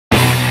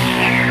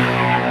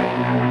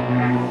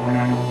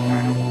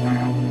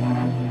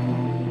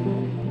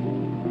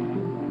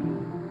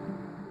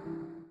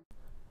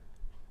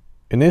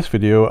In this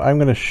video, I'm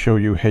going to show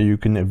you how you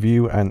can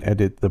view and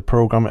edit the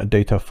program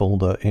data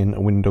folder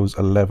in Windows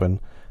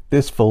 11.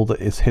 This folder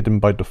is hidden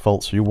by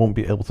default, so you won't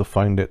be able to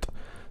find it.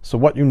 So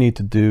what you need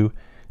to do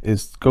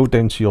is go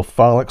down to your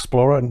File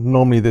Explorer.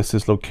 Normally this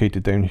is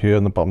located down here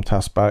in the bottom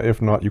taskbar.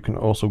 If not, you can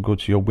also go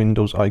to your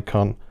Windows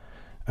icon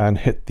and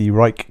hit the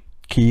right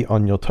key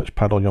on your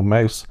touchpad or your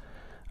mouse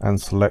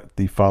and select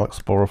the File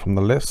Explorer from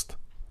the list.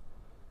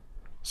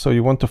 So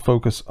you want to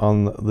focus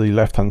on the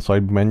left hand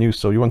side menu,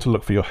 so you want to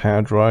look for your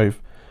hard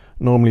drive.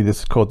 Normally this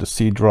is called the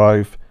C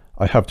drive.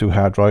 I have two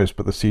hard drives,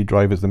 but the C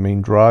drive is the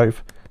main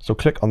drive. So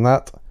click on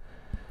that,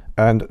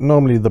 and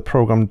normally the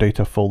program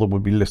data folder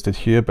would be listed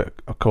here, but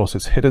of course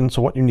it's hidden.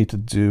 So what you need to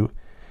do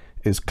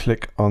is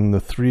click on the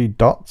three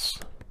dots,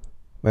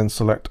 then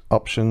select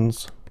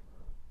options.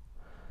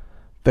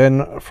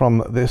 Then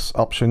from this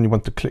option you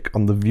want to click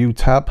on the view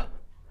tab,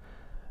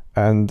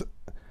 and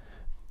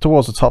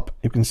towards the top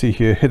you can see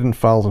here hidden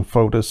files and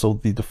folders. So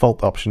the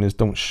default option is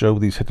don't show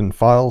these hidden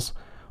files.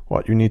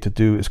 What you need to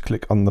do is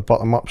click on the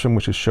bottom option,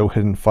 which is show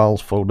hidden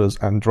files, folders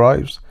and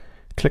drives.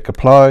 Click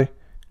apply,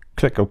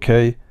 click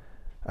OK,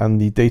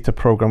 and the data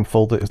program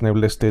folder is now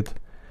listed,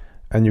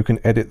 and you can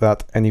edit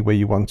that any way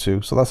you want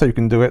to. So that's how you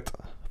can do it.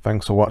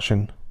 Thanks for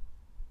watching.